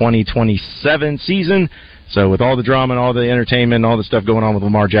until the 2027 season. So with all the drama and all the entertainment and all the stuff going on with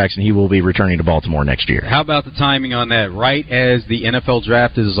Lamar Jackson, he will be returning to Baltimore next year. How about the timing on that? Right as the NFL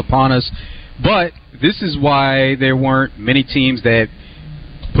draft is upon us. But this is why there weren't many teams that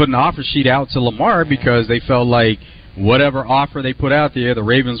put an offer sheet out to Lamar, because they felt like whatever offer they put out there, the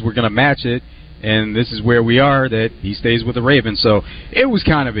Ravens were going to match it. And this is where we are, that he stays with the Ravens. So it was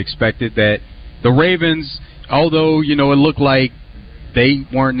kind of expected that the Ravens, although, it looked like they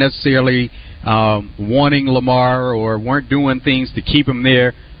weren't necessarily wanting Lamar or weren't doing things to keep him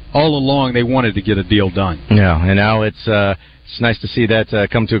there, all along they wanted to get a deal done. Yeah, and now it's nice to see that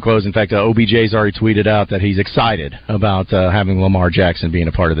come to a close. In fact, OBJ's already tweeted out that he's excited about having Lamar Jackson being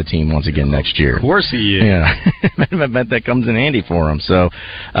a part of the team once again next year. Of course he is. Yeah, I bet that comes in handy for him. So,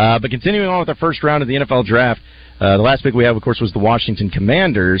 but continuing on with our first round of the NFL draft, the last pick we have, of course, was the Washington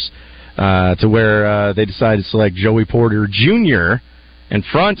Commanders, to where they decided to select Joey Porter Jr. in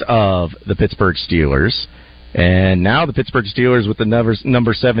front of the Pittsburgh Steelers. And now the Pittsburgh Steelers with the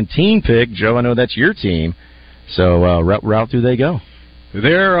number 17 pick. Joe, I know that's your team. So, route do they go?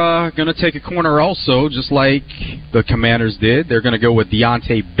 They're going to take a corner also, just like the Commanders did. They're going to go with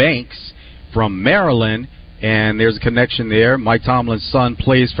Deonte Banks from Maryland, and there's a connection there. Mike Tomlin's son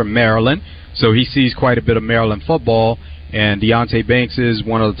plays for Maryland, so he sees quite a bit of Maryland football, and Deonte Banks is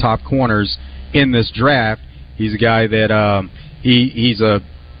one of the top corners in this draft. He's a guy that he's a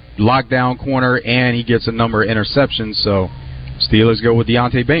lockdown corner, and he gets a number of interceptions, so Steelers go with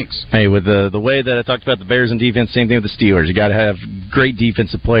Deonte Banks. Hey, with the way that I talked about the Bears and defense, same thing with the Steelers. You got to have great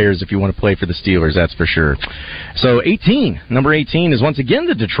defensive players if you want to play for the Steelers, that's for sure. So number 18 is once again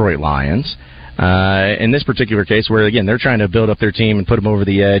the Detroit Lions. In this particular case, where again they're trying to build up their team and put them over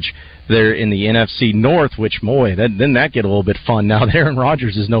the edge. They're in the NFC North, which then that get a little bit fun. Now Aaron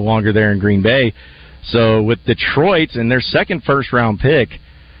Rodgers is no longer there in Green Bay. So with Detroit and their second first-round pick,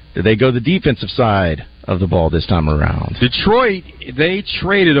 do they go the defensive side of the ball this time around? Detroit, they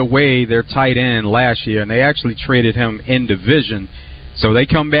traded away their tight end last year, and they actually traded him in division. So they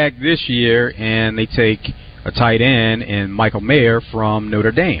come back this year, and they take a tight end and Michael Mayer from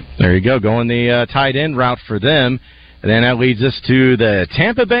Notre Dame. There you go, going the tight end route for them. And then that leads us to the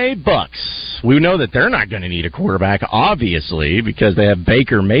Tampa Bay Bucks. We know that they're not going to need a quarterback, obviously, because they have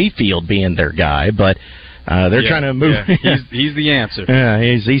Baker Mayfield being their guy, but they're trying to move. Yeah. He's the answer. Yeah,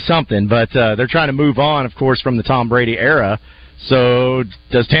 he's something, but they're trying to move on, of course, from the Tom Brady era. So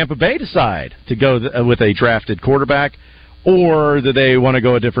does Tampa Bay decide to go with a drafted quarterback, or do they want to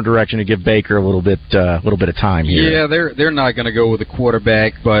go a different direction and give Baker a little bit of time here? Yeah, they're not going to go with a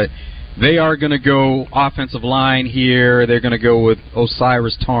quarterback, but they are going to go offensive line here. They're going to go with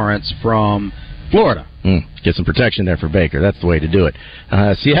Osiris Torrance from Florida. Get some protection there for Baker. That's the way to do it.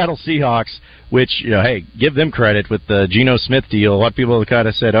 Seattle Seahawks, which, hey, give them credit with the Geno Smith deal. A lot of people kind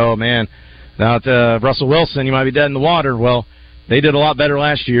of said, oh, man, without Russell Wilson, you might be dead in the water. Well, they did a lot better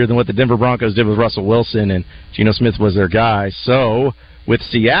last year than what the Denver Broncos did with Russell Wilson, and Geno Smith was their guy. So with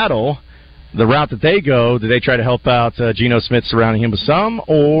Seattle, the route that they go, do they try to help out Geno Smith, surrounding him with some,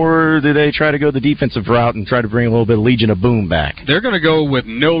 or do they try to go the defensive route and try to bring a little bit of Legion of Boom back? They're going to go with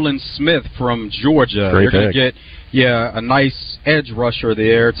Nolan Smith from Georgia. Great They're going to get a nice edge rusher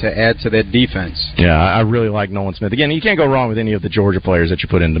there to add to that defense. Yeah, I really like Nolan Smith. Again, you can't go wrong with any of the Georgia players that you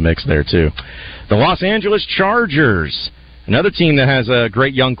put in the mix there, too. The Los Angeles Chargers, another team that has a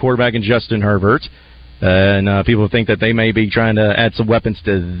great young quarterback in Justin Herbert. And people think that they may be trying to add some weapons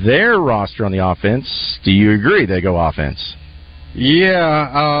to their roster on the offense. Do you agree they go offense?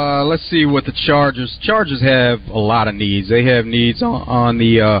 Yeah, let's see what the Chargers have a lot of needs. They have needs on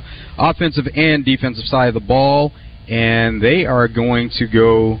the offensive and defensive side of the ball, and they are going to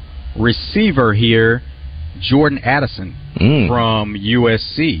go receiver here Jordan Addison from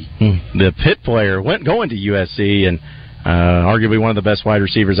USC. The Pitt player going to USC and arguably one of the best wide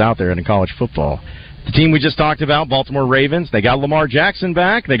receivers out there in college football. The team we just talked about, Baltimore Ravens, they got Lamar Jackson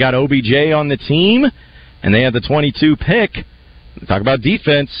back. They got OBJ on the team, and they had the 22 pick. Talk about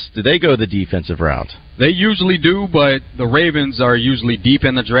defense. Did they go the defensive route? They usually do, but the Ravens are usually deep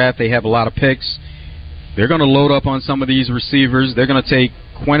in the draft. They have a lot of picks. They're going to load up on some of these receivers. They're going to take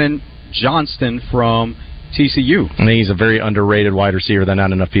Quentin Johnston from TCU. I think he's a very underrated wide receiver that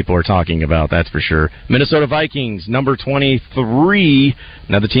not enough people are talking about, that's for sure. Minnesota Vikings, number 23.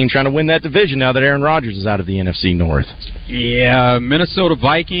 Another team trying to win that division now that Aaron Rodgers is out of the NFC North. Yeah, Minnesota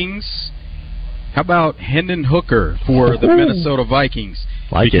Vikings. How about Hendon Hooker for the Minnesota Vikings?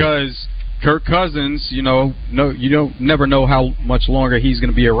 Because Kirk Cousins, you don't never know how much longer he's going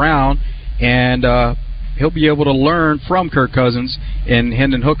to be around, and he'll be able to learn from Kirk Cousins and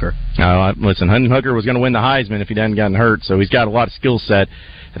Hendon Hooker. Listen, Hendon Hooker was going to win the Heisman if he hadn't gotten hurt, so he's got a lot of skill set.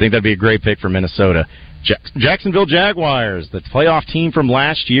 I think that'd be a great pick for Minnesota. Jacksonville Jaguars, the playoff team from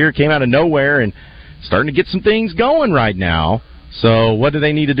last year, came out of nowhere and starting to get some things going right now. So what do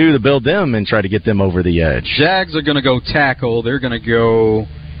they need to do to build them and try to get them over the edge? Jags are going to go tackle. They're going to go,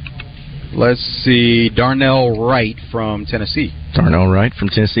 let's see, Darnell Wright from Tennessee. Darnell Wright from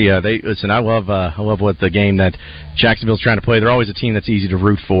Tennessee. I love what the game that Jacksonville's trying to play. They're always a team that's easy to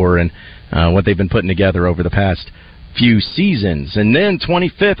root for, and what they've been putting together over the past few seasons. And then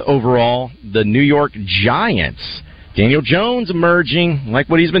 25th overall, the New York Giants. Daniel Jones emerging, like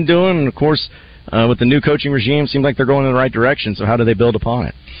what he's been doing, and of course, with the new coaching regime, seems like they're going in the right direction. So how do they build upon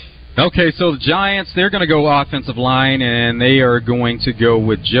it? Okay, so the Giants, they're going to go offensive line, and they are going to go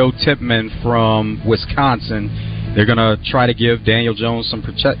with Joe Tippmann from Wisconsin. They're going to try to give Daniel Jones some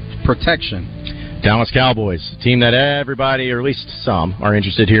protection. Dallas Cowboys, a team that everybody, or at least some, are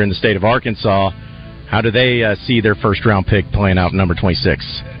interested here in the state of Arkansas. How do they see their first-round pick playing out, number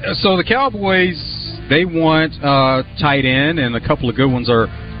 26? So the Cowboys, they want tight end, and a couple of good ones are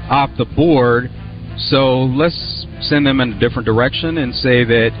off the board. So let's send them in a different direction and say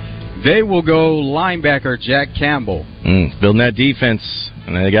that they will go linebacker Jack Campbell. Building that defense.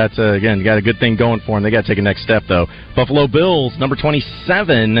 And they got, got a good thing going for them. They got to take a next step, though. Buffalo Bills, number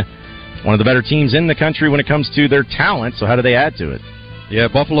 27. One of the better teams in the country when it comes to their talent. So how do they add to it? Yeah,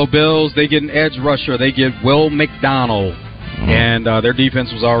 Buffalo Bills, they get an edge rusher. They get Will McDonald. And their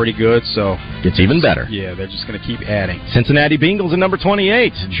defense was already good, so it's even better. Yeah, they're just going to keep adding. Cincinnati Bengals at number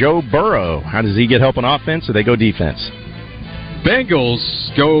 28, Joe Burrow. How does he get help on offense, or they go defense? Bengals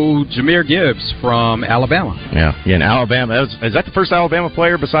go Jahmyr Gibbs from Alabama. Yeah, in Alabama. Is that the first Alabama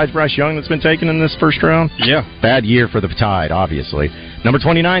player besides Bryce Young that's been taken in this first round? Yeah. Bad year for the Tide, obviously. Number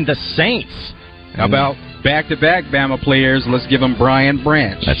 29, the Saints. How about back-to-back Bama players? Let's give them Brian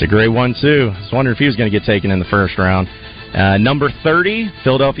Branch. That's a great one, too. I was wondering if he was going to get taken in the first round. Number 30,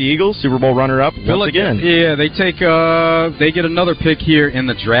 Philadelphia Eagles, Super Bowl runner-up once again. Yeah, they get another pick here in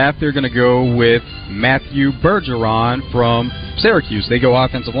the draft. They're going to go with Matthew Bergeron from Syracuse. They go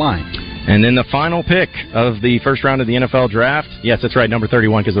offensive line. And then the final pick of the first round of the NFL draft, yes, that's right, number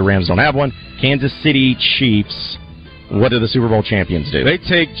 31, because the Rams don't have one, Kansas City Chiefs. What do the Super Bowl champions do? They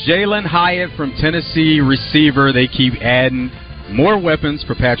take Jalen Hyatt from Tennessee, receiver. They keep adding more weapons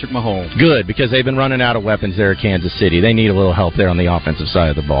for Patrick Mahomes. Good, because they've been running out of weapons there at Kansas City. They need a little help there on the offensive side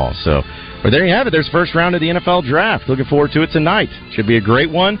of the ball. So, well, there you have it. There's first round of the NFL draft. Looking forward to it tonight. Should be a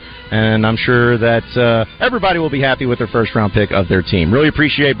great one, and I'm sure that everybody will be happy with their first round pick of their team. Really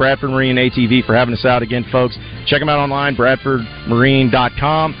appreciate Bradford Marine ATV for having us out again, folks. Check them out online,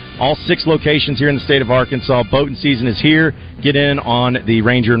 BradfordMarine.com. All 6 locations here in the state of Arkansas. Boating season is here. Get in on the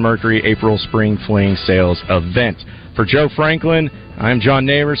Ranger and Mercury April Spring Fling Sales event. For Joe Franklin, I'm John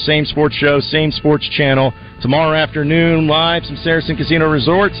Neighbors. Same sports show, same sports channel. Tomorrow afternoon, live from Saracen Casino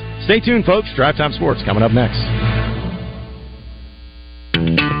Resort. Stay tuned, folks. Drive Time Sports coming up next.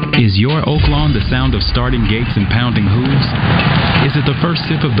 Is your Oaklawn the sound of starting gates and pounding hooves? Is it the first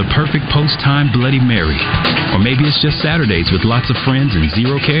sip of the perfect post-time Bloody Mary? Or maybe it's just Saturdays with lots of friends and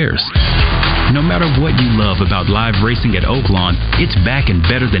zero cares? No matter what you love about live racing at Oaklawn, it's back and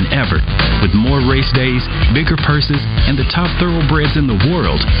better than ever. With more race days, bigger purses, and the top thoroughbreds in the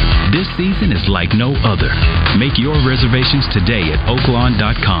world, this season is like no other. Make your reservations today at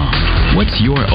Oaklawn.com. What's your